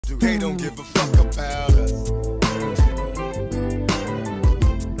do. They don't give a fuck about us.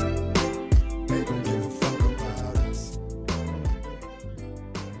 They don't give a fuck about us.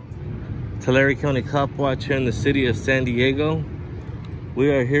 Tulare County Cop Watch here in the city of San Diego. We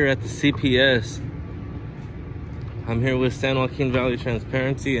are here at the CPS. I'm here with San Joaquin Valley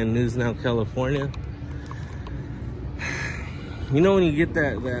Transparency and News Now California. You know when you get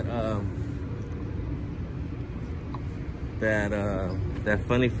that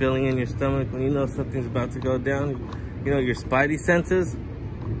funny feeling in your stomach when you know something's about to go down? You know, your spidey senses?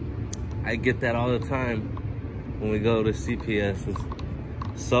 I get that all the time when we go to CPS.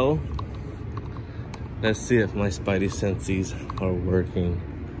 So, let's see if my spidey senses are working.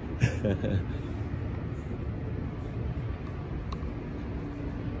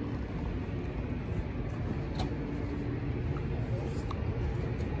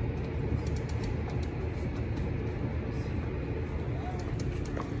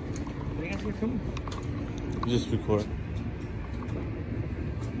 Just record.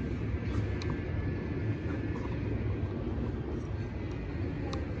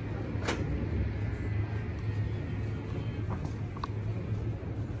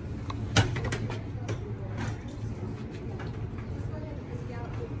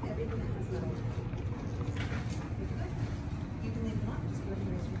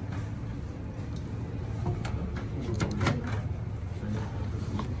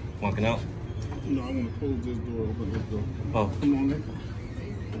 Walking out. No, I want to close this door, open this door. Oh. Come on, Nick.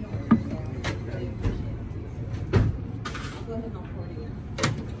 Go ahead and I'll pour it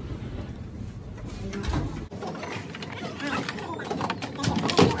again.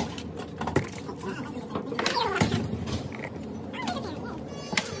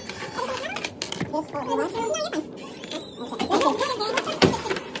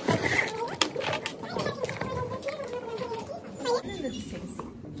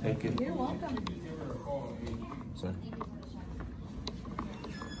 Thank you. You're welcome. Sorry.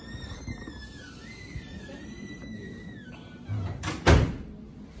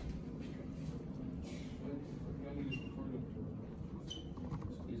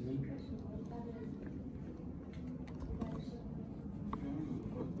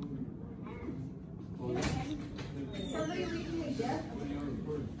 Somebody leaving a gift?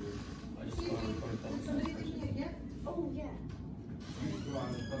 Somebody leaving a gift? Oh, yeah.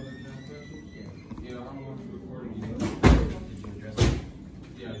 Yeah, I don't want you recording you. Did you address me?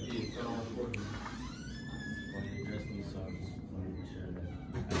 Yeah, I did. So I don't record you. Well, you addressed me, so I just wanted to share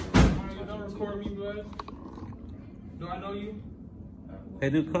that. You don't record me, bud. Do I know you? Hey,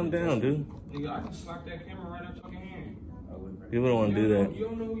 dude, calm down, dude. Nigga, I can slap that camera right out your hand. I wouldn't. You wouldn't want to do that. You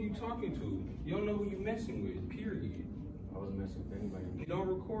don't know who you talking to. You don't know who you messing with, period. I wasn't messing with anybody. You don't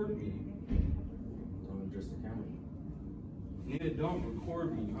record me. Don't address the camera. Nigga, don't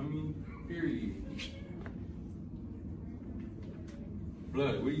record me, homie. Period.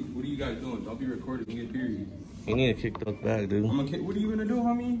 Blood, what are you guys doing? Don't be recording, nigga, period. You need to kick those back, dude. What are you gonna do,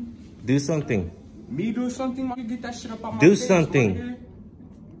 homie? Do something. Me do something? I can get that shit up out my Do face, something. nigga.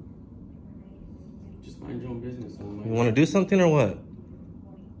 Just mind your own business. You want to do something or what?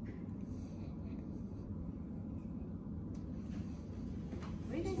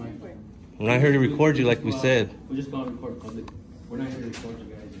 What are you guys here for? I'm not here to record you like we said. We just go out and record public. We're not here to record you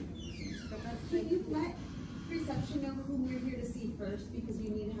guys. Can you let reception know whom you're here to see first? Because you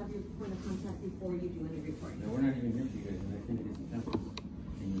need to have your point of contact before you do any recording. No, we're not even here for you guys, and I think it is offensive.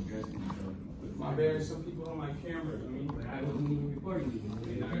 And you addressed me, so. My bad, some people on my cameras, I mean. But I wasn't even recording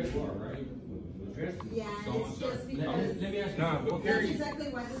you. Now you are, right? You addressed me. Yeah, it's just because Let me ask you. Nah, but that's period. exactly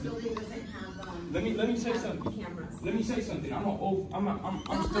why this building doesn't have Let me say something. cameras. Let me say something.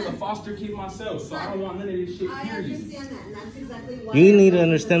 I'm still a foster kid myself, so I don't want none of this shit, I period. understand that, and that's exactly why. You need to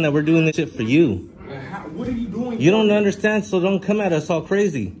understand that we're doing this shit for you. What are you doing? You don't understand, so don't come at us all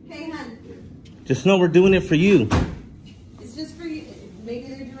crazy. Hey, hun, Just know we're doing it for you. it's just for you. Maybe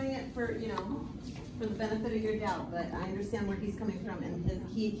they're doing it for, you know, for the benefit of your doubt, but I understand where he's coming from, and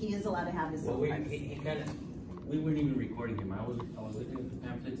he is allowed to have his Well, own privacy. he kind of, we weren't even recording him. I was looking at the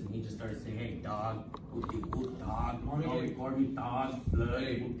pamphlets and he just started saying, hey, dog, whoopty whoop, dog, don't record me, dog, blood,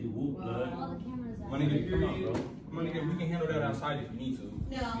 whoopty whoop, blood. All the cameras out. Money get Come on, bro. we can handle that outside if you need to.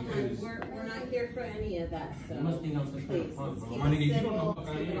 No, hun, we're not here for any of that, so. You must think I'm some kind Please, of punk, let's bro. keep My nigga, it you don't know civil,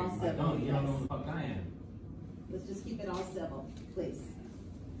 who I keep it all am. I civil. don't, you don't know yes. who the fuck I am. Let's just keep it all civil, please.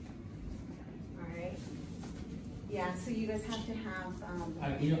 All right. Yeah, so you guys have to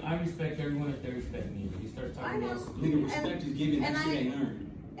have, I respect everyone if they respect me. If he starts I talking know. about Nigga, respect is given, And that shit I- ain't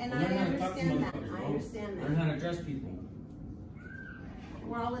earned. and I learn how to talk to understand that, motherfuckers, I bro. understand Learn how that. to address people.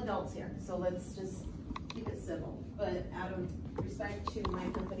 We're all adults here, so let's just keep it civil. but out of respect to my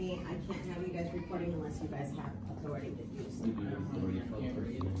company, I can't have you guys recording unless you guys have authority to do so.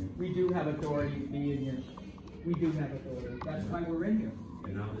 We do have authority to be in here. We do have authority. That's why we're in here.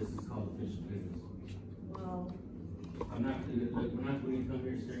 And now this is called official business. Well, I'm not, look, we're not going to come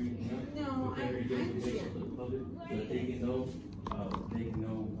here stirring anything up. No, We're here to get information understand. to the public so that they can know,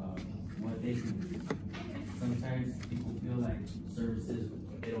 what they can do. Sometimes people feel like services,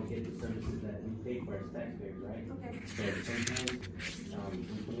 they don't get the services that we pay for as taxpayers, right? okay. So sometimes, we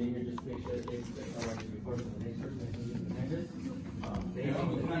come in here just to make sure that they are report to the next person that comes in behind us. They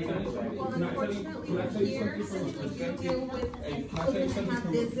Well, unfortunately, here, since we do deal with Hey, can I tell you children something have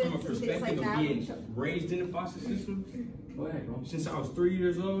from visits a and things perspective like of that? being raised in the foster system? Go ahead, bro. Since I was 3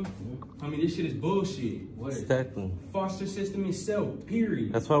 years old, I mean, this shit is bullshit. What is Exactly. Foster system itself,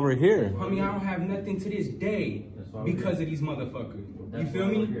 period. That's why we're here. I mean, I don't have nothing to this day why we're because here. of these motherfuckers. That's You feel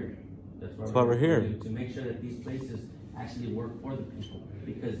why me? we're here. That's why we're here. To make sure that these places actually work for the people,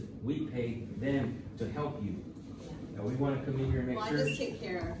 because we pay them to help you. And we want to come in here and make Well, I sure. just take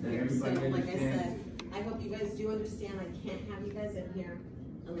care of that here, so everybody like I said, understands. I hope you guys do understand, I can't have you guys in here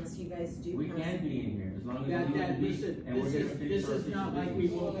unless you guys do. We have can some- be in here as long as That, we that, do this it. is, And we're here to finish this our is not official like we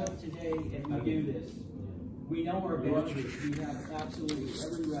business. woke up today and we do this. We know our boundaries. We have absolutely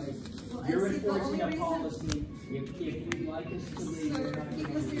every right. Well, You're and see, the enforcing only a reason- policy. If you'd like us to leave, Sir, we're not going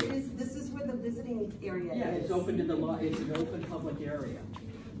because to there do it. this is where the visiting area is. Yeah, it's open to the law. It's an open public area.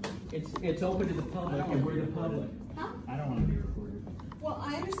 It's open to the public and we're the public. Huh? I don't want to be recorded. Well,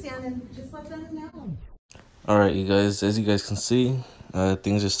 I understand, and just let them know. All right, you guys, as you guys can see,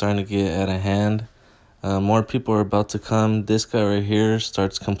 things are starting to get out of hand. More people are about to come. This guy right here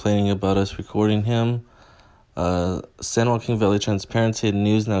starts complaining about us recording him. San Joaquin Valley Transparency and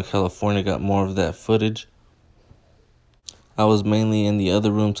News Now California got more of that footage. I was mainly in the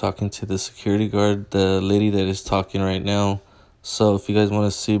other room talking to the security guard, the lady that is talking right now. So if you guys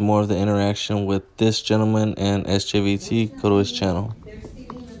want to see more of the interaction with this gentleman and SJVT, go to his channel. They're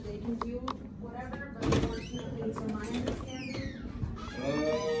stating that they can do whatever, but unfortunately, to my understanding,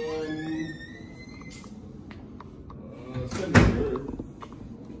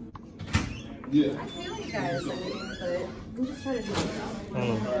 Yeah. I feel you guys, I mean, but I'm just trying to do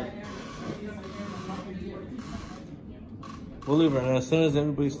my job. We'll leave right now. As soon as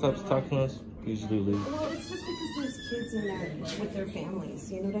everybody stops talking to us, we usually leave. Well, it's just because there's kids in there with their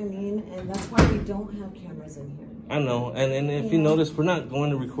families, you know what I mean? And that's why we don't have cameras in here. I know, and if you notice, we're not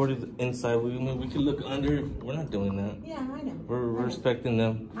going to record it inside. We can look under. We're not doing that. Yeah, I know. We're I know. respecting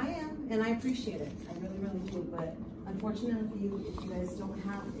them. I am, and I appreciate it. I really, really do. But unfortunately, if you guys don't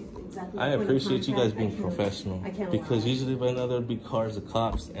have exactly. I the point of appreciate you guys contact, being I can't- professional, I can't because allow it. usually by now there'd be cars of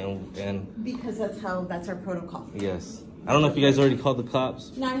cops, and Because that's our protocol. yes, I don't know if you guys already called the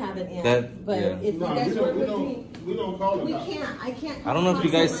cops. No, I haven't yet. That- but yeah. if you guys work with me, We don't call we them. can't. I can't. I don't know if you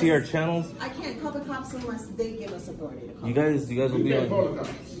guys see our channels. I can't call the cops unless they give us authority to call. You guys will We be can't call on. the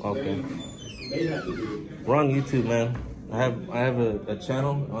cops. Okay, They have to do it. we're on YouTube, man. I have a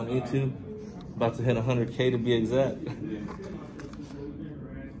channel on YouTube, about to hit 100K to be exact.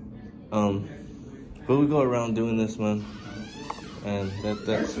 But we go around doing this, man, and that's.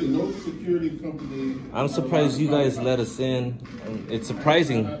 Actually, no security company. I'm surprised you guys let us in. It's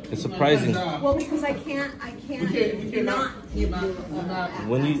surprising. It's surprising. Well, because I can't We can't not give you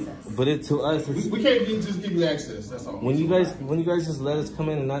When you, access. but it to us, it's, We can't just give you access. That's all. when you guys just let us come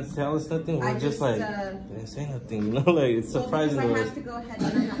in and not tell us nothing, we're I just just, like, didn't say nothing, you know, like it's Well, surprising because I to have us. to go ahead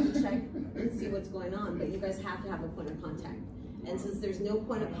and I have to check and see what's going on, but you guys have to have a point of contact. And since there's no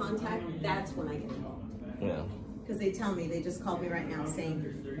point of contact, that's when I get involved. Yeah. Because they tell me, they just called me right now saying,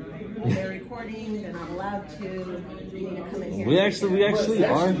 they're recording, they're not allowed to, you need to come in here. We actually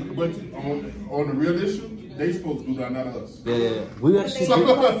are. But on the real issue, they supposed to do that, not us. Yeah. We actually They do.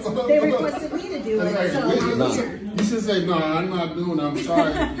 requested, they requested me to do it, so I'm No. here. You should say, no, I'm not doing it. I'm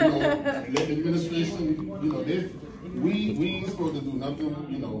sorry. You know, let the administration, you know, we ain't supposed to do nothing,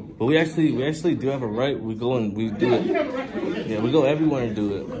 you know. But we actually do have a right. We go and we do it. Yeah, we go everywhere and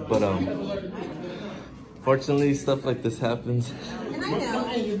do it. But fortunately, stuff like this happens. And I know,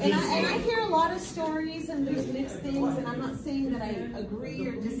 and I hear a lot of stories and there's mixed things, and I'm not saying that I agree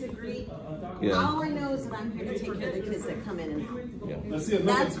or disagree. Yeah. All I know is that I'm here to take care of the kids that come in and out. Yeah. Let's see,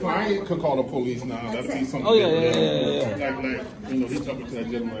 another That's why- client could call the police now. That's That'd be it. something. Oh, yeah, different. yeah. Like, you know, he's talking to that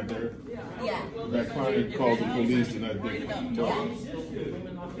gentleman right there. Yeah. That client calls the police and that big.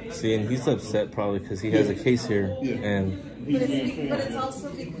 Yeah. See, and he's upset probably because he has a case here, Yeah. and But it's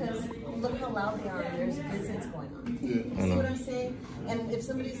also because look how loud they are and there's visits going on. Yeah. You see what I'm saying? And if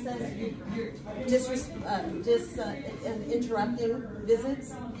somebody says you're interrupting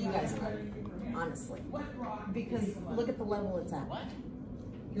visits, you guys are. honestly. Because look at the level it's at.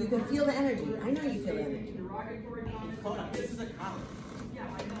 You can feel the energy. I know you feel the energy. Hold on, this is a college.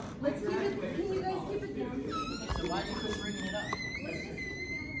 Let's keep it, can you guys keep it down? So why do you keep bringing it up?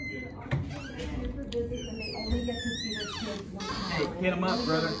 For visits and they only get to see their kids once in a Hey, while. hit them up,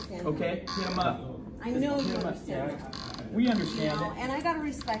 brother. Understand. Okay? Hit them up. I know you understand. We You understand know, it. and I gotta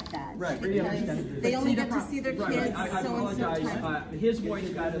respect that. Right, we because understand. they But only see, get the to see their right, kids I so and so apologize. time. His voice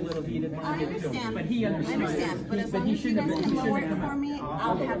got a little heated. I understand. But he understands. I understand, but as long as you guys can lower it for me,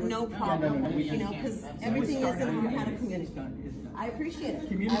 I'll have no problem, you know, because everything isn't on how to communicate. I appreciate it.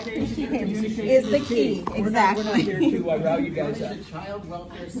 Communication Is the key, We're not here exactly. to route you guys up. The child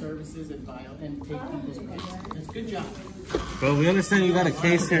welfare services and take people's place. It's a good job. Bro, we understand you got a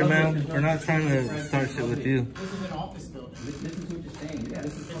case here, man. We're not trying to start shit with you. This is an office building. Listen to what you're saying. Yeah,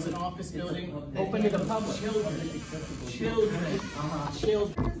 this is It's an office building. Open to the public. Children.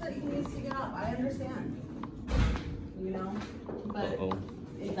 Children. That he needs to get up, I understand. You know, but Uh-oh.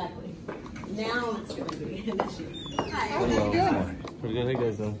 exactly. Now it's gonna be an issue. Hi, how Hello. you doing? Pretty good. Hey,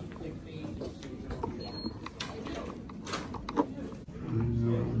 guys, though.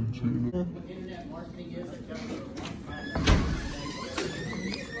 Internet marketing is a government.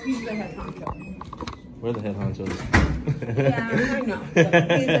 He's the head honcho. We're the head honchos. Yeah, I know. He's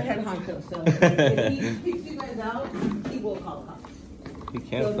the head honcho, so if he kicks you guys out, he will call the cops. He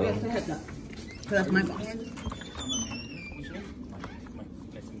can't, So just a though. heads up. So that's my boss.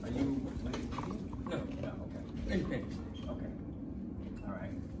 Okay. All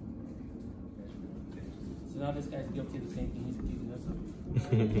right. So now this guy's guilty of the same thing he's accusing us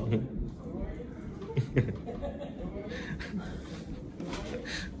of.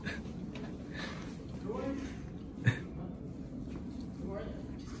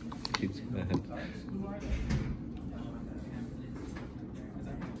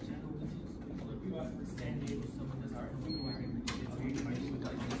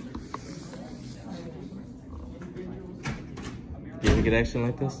 You ever get action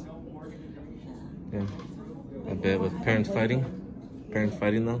like this? Yeah. I bet with parents fighting. Parents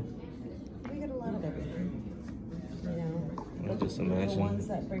fighting though. We get a lot of everything. You know, I just the imagine. ones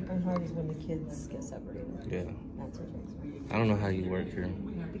that break my heart is when the kids get separated. Yeah. That's what breaks me. I don't know how you work here.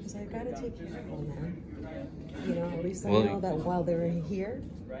 Because I gotta take care of them, man. You know, at least I Well, know that while they're here,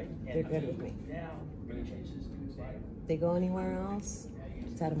 they're good with me. They go anywhere else,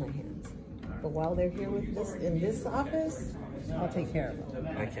 it's out of my hands. But while they're here with this in this office, I'll take care of them.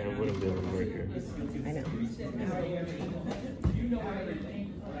 I wouldn't be able to work here. I know.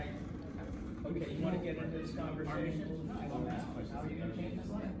 Okay, you want to get into this conversation? How are you going to change this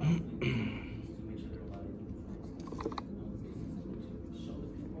life?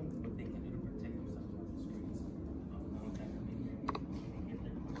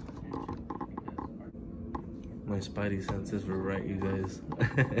 My spidey senses were right, you guys.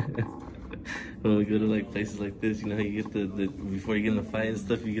 When we go to like places like this, you know how you get the before you get in the fight and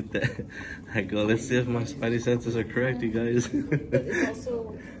stuff, you get that. I go, let's see if my spidey senses are correct, you guys. But it's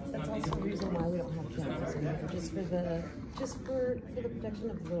also, that's also a reason why we don't have cameras anymore, just for the protection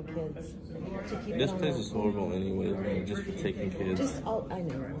of the little kids. To keep This it on place the- is horrible anyway, man, just for taking kids. Just all, I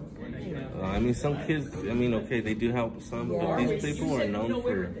know. I mean, some kids, I mean, okay, they do help some, but these people are known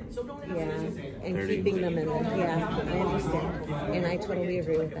for. Yeah, and Dirty. keeping them in there. Yeah, I understand. And I totally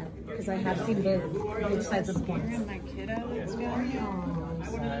agree with that. Because I have seen both sides of the coin. My kiddo is going Oh, I'm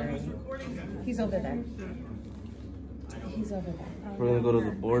sorry. He's over there. He's over there. We're gonna go to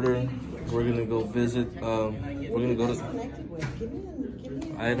the border. We're gonna go visit. We're gonna go to. Connected with. Give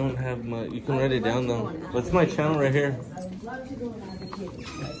me I don't have my. You can write it down though. What's my channel right here? I would love to go and advocate for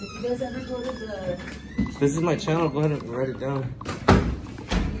you guys. If you guys ever go to the, This is my channel. Go ahead and write it down. if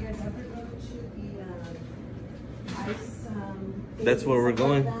you guys ever go to the ICE, That's where we're stuff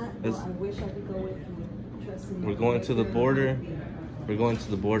like going. that, That's- well, I wish I could go with you. Trust me. We're going to the border. We're going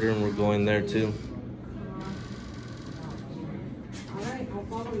to the border and we're going there too. All right, I'll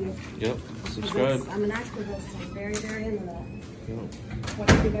follow you. Yep. Subscribe. I'm an activist. I'm very, very into that. Yep. What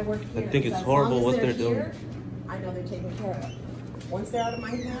do you think I work here? think it's As horrible long as what they're doing. here, I know they're taken care of. Once they're out of my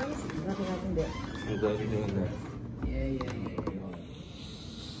hands, there's nothing I can do. I'm glad you're doing that. Yeah.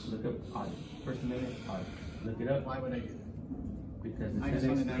 Look up audit. First Amendment audit. Look it up. Why would I do that? Because I just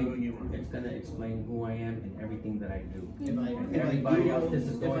wanna know who you are. it's gonna explain who I am and everything that I do. If I Everybody else, this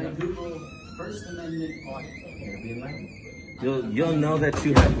is if going I up. Google First Amendment audit, It'll be enlightened. You'll know that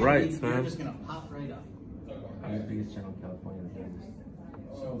you have rights, you're man. just gonna pop right up. I'm the biggest channel in California.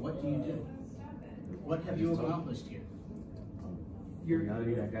 So what do you do? What have you accomplished here? Your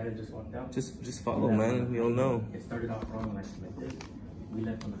reality, that guy that just walked out. Just follow, man. You'll know. It started off wrong when I submit this. we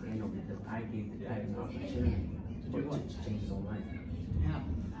left on the handle because I gave the guy an opportunity to change his own life. Yeah.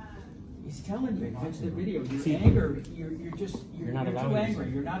 He's telling you, watch the video, your anger, you're not too allowing angry,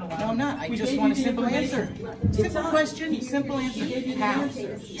 yourself. you're not allowed. No, I'm not. I We just gave want a you the simple answer. information. Simple question, simple answer. How?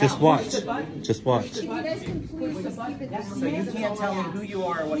 Just watch. Just watch. If you guys can please just keep it. So you can't tell me who you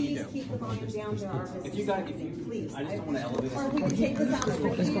are or what you do. Please keep the volume down to our business. If you got, Please. I just don't want to elevate Or we can take this out over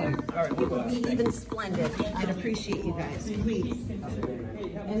here. All right, we'll go out. It would be even splendid. I'd appreciate you guys, please.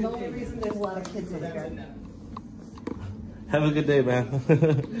 And the only reason there's a lot of kids in here. Have a good day, man.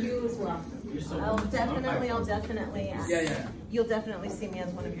 You as well. I'll definitely, Yeah. you'll definitely see me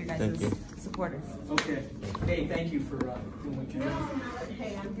as one of your Thank guys' you. supporters. Okay. Hey, thank you for doing what you're doing.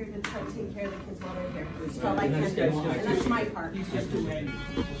 Hey, I'm here to try to take care of the kids while they're here. That's all I can do, and that's my part. He's just too angry.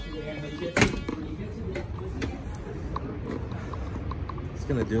 It's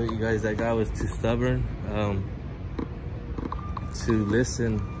gonna do it, you guys. That guy was too stubborn to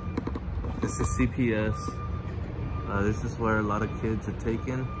listen. This is CPS. This is where a lot of kids are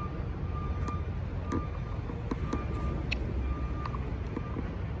taken.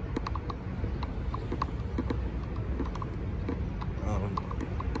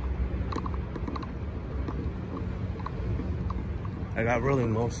 I got really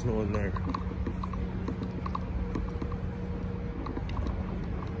emotional in there.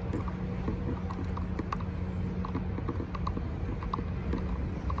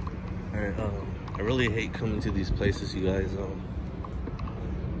 Alright, I really hate coming to these places, you guys.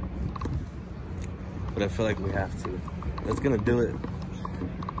 But I feel like we have to. That's gonna do it.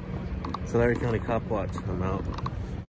 Tulare County Cop Watch. I'm out.